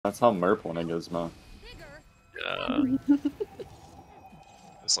That's how Merp wanna Gizmo. Yeah.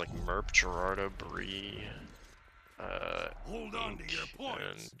 It's like Merp, Gerardo, Bree, Hold on to Ink, your points.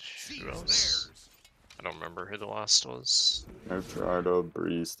 and Seize who else? theirs. I don't remember who the last was. Merp, Gerardo,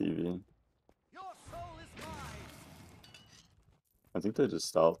 Bree, Stevie. Your soul is mine. I think they just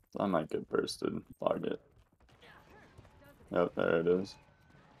stealth. I might get bursted. Log it. Yep, there it is.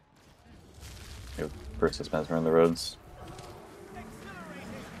 Your first dispenser on the roads.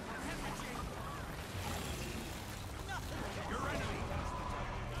 Your enemy.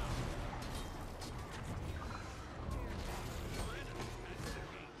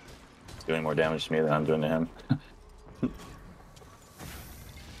 It's doing more damage to me than I'm doing to him.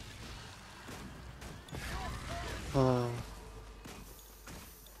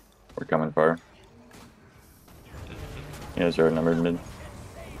 We're coming far. You guys are numbered mid.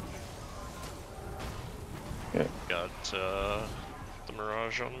 Okay. Got the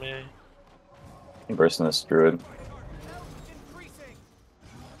Mirage on me. I'm bursting this druid. Increasing.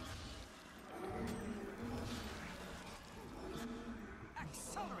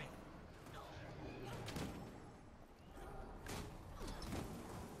 Accelerate.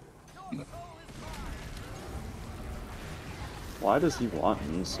 Your soul is mine. Why does he want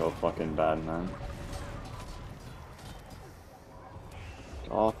me so fucking bad, man?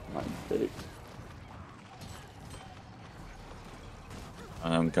 Get off my dick.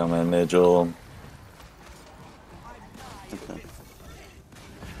 I'm coming, Mitchell. Okay.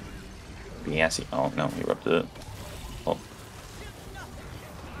 Yes, he. Oh no, he erupted it. Oh.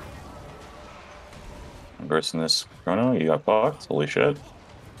 I'm bursting this chrono. You got fucked. Holy shit.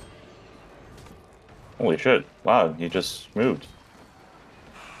 Holy shit. Wow, he just moved.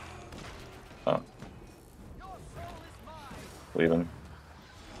 Oh. Leaving.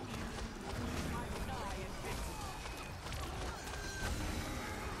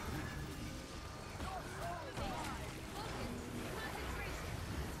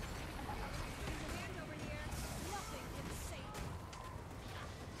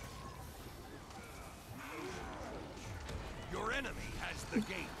 Your enemy has the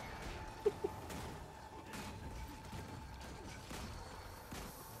gate.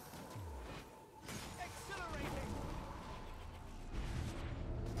 Accelerating.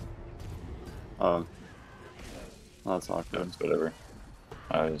 That's awkward. That's whatever.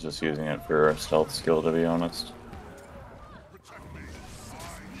 I was just using it for a stealth skill, to be honest. Protect me.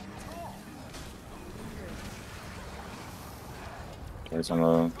 There's on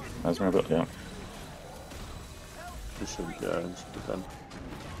the. That's my build, yeah. You should, yeah, you should be dead.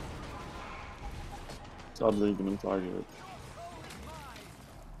 Sadly, gonna target.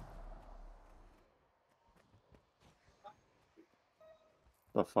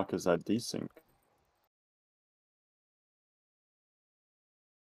 The fuck is that desync?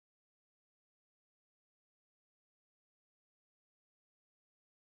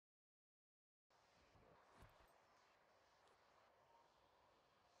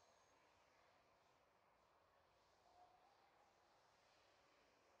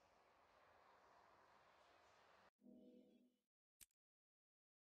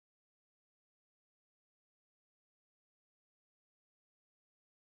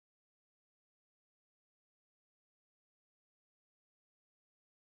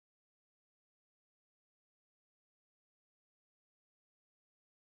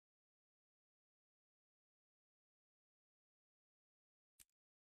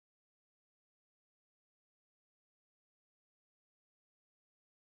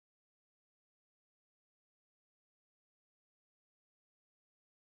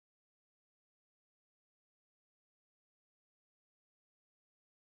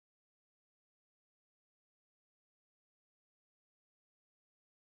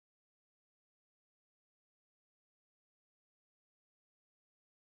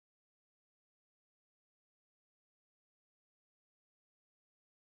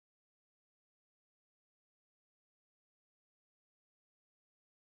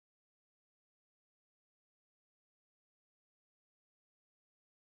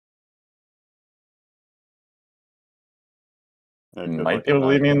 Yeah, good Might luck be able to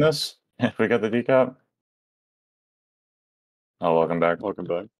leave back. me in this if we got the decap. Oh, welcome back. Welcome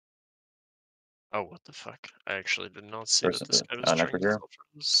back. Oh, what the fuck? I actually did not see that Person, this guy was trying Necro to here.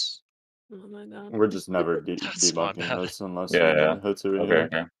 filters. Oh my god. We're just never That's my debunking bad. this unless we Yeah, get yeah. hatuey Okay, in.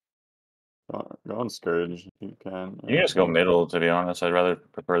 okay. Go on Scourge if you can. You can just go middle, to be honest. I'd rather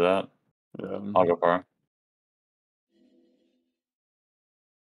prefer that. Yeah. I'll go far.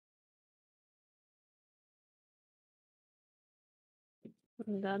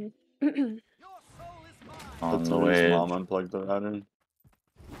 I'm done. Your soul is mine. On the Hatuey's way. mom unplugged the router.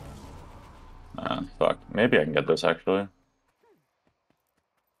 fuck. Maybe I can get this actually.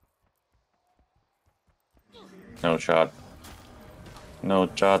 No shot. No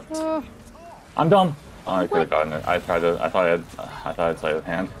shot. Oh, I'm dumb. Oh, I could have gotten it. I thought I'd play with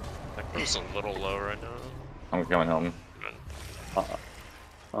hand. That goes a little low right now. I'm going home. And Oh,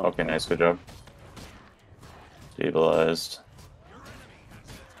 Okay, nice, good job. Stabilized.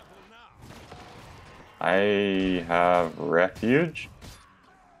 I have refuge.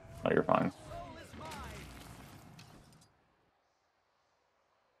 Oh, you're fine.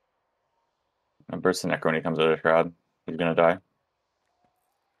 I burst the neck when he comes out of the shroud. He's gonna die.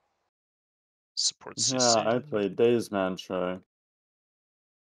 support Yeah, CC. I played Days Mantra.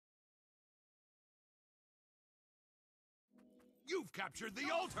 You've captured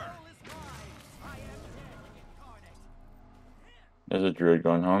the altar. There's a druid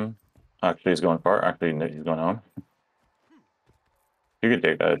going home. Actually, he's going far. Actually, no, he's going home. You could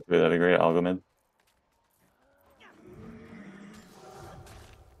take that. That'd be great. I'll go mid.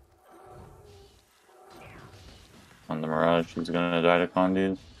 On the Mirage, he's gonna die to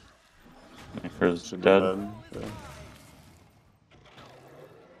Condies. Maker's Should be dead. dead.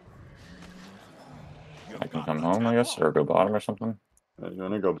 Yeah. I can come home, I guess, or go bottom or something. Yeah, you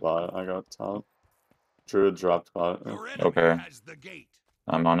wanna go bot? I got top. Druid dropped bot. Your enemy Okay. has the gate.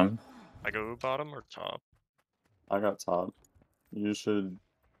 I'm on him. I go bottom or top? I got top. You should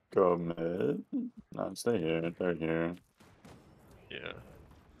go mid. No, stay here. They're here. Yeah.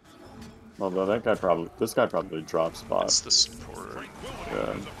 Although this guy probably drops bot. It's the support.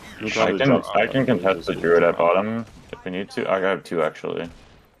 Yeah. He I probably can drops bot, contest just the gets druid at dropped. bottom if we need to. I have two actually.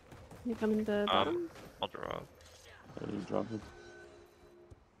 you coming to bottom? I'll drop. Yeah, you drop it.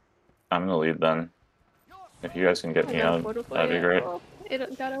 I'm gonna leave then. If you guys can get I me got a out, portal for that'd be you. great. Oh,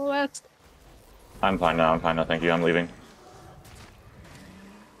 it got a west. I'm fine now. I'm fine now. Thank you. I'm leaving.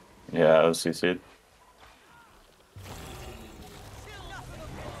 Yeah, I was CC'd.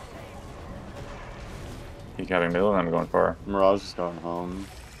 He's having middle, and I'm going far. Mirage is going home.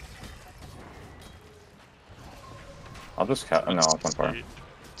 I'll just no, I'll come far.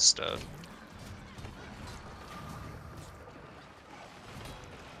 It's dead.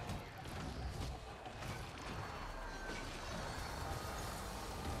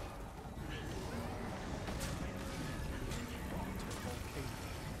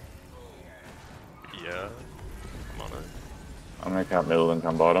 Yeah. I'm on it. I'm gonna cap middle and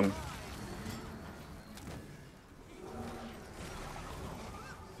come bottom.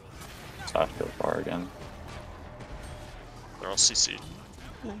 Slash go far again. They're all CC'd.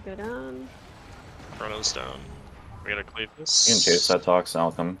 I go down. Chrono's down. We gotta cleave You can this. chase that tox and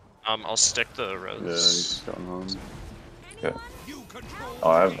I'll come. I'll stick the Yeah, he's res. going home. Okay. You control. Oh,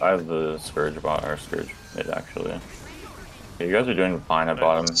 I have the Scourge bot, or Scourge mid actually. Yeah, you guys are doing fine at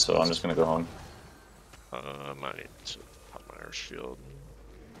bottom, so I'm just gonna go home. I might need to pop my Irish shield.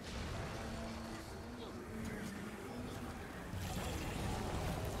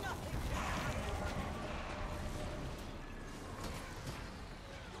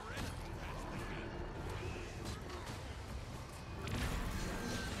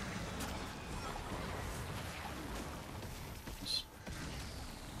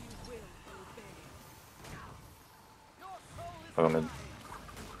 I'll go mid.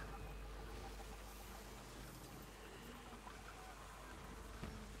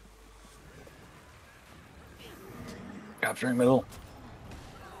 Capturing middle.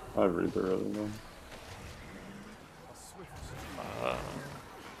 I have Reaper early though.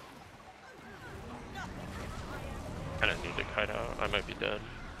 Kinda need to kite out. I might be dead.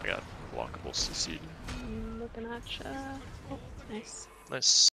 I got blockable CC. Looking at ya. Oh, nice. Nice.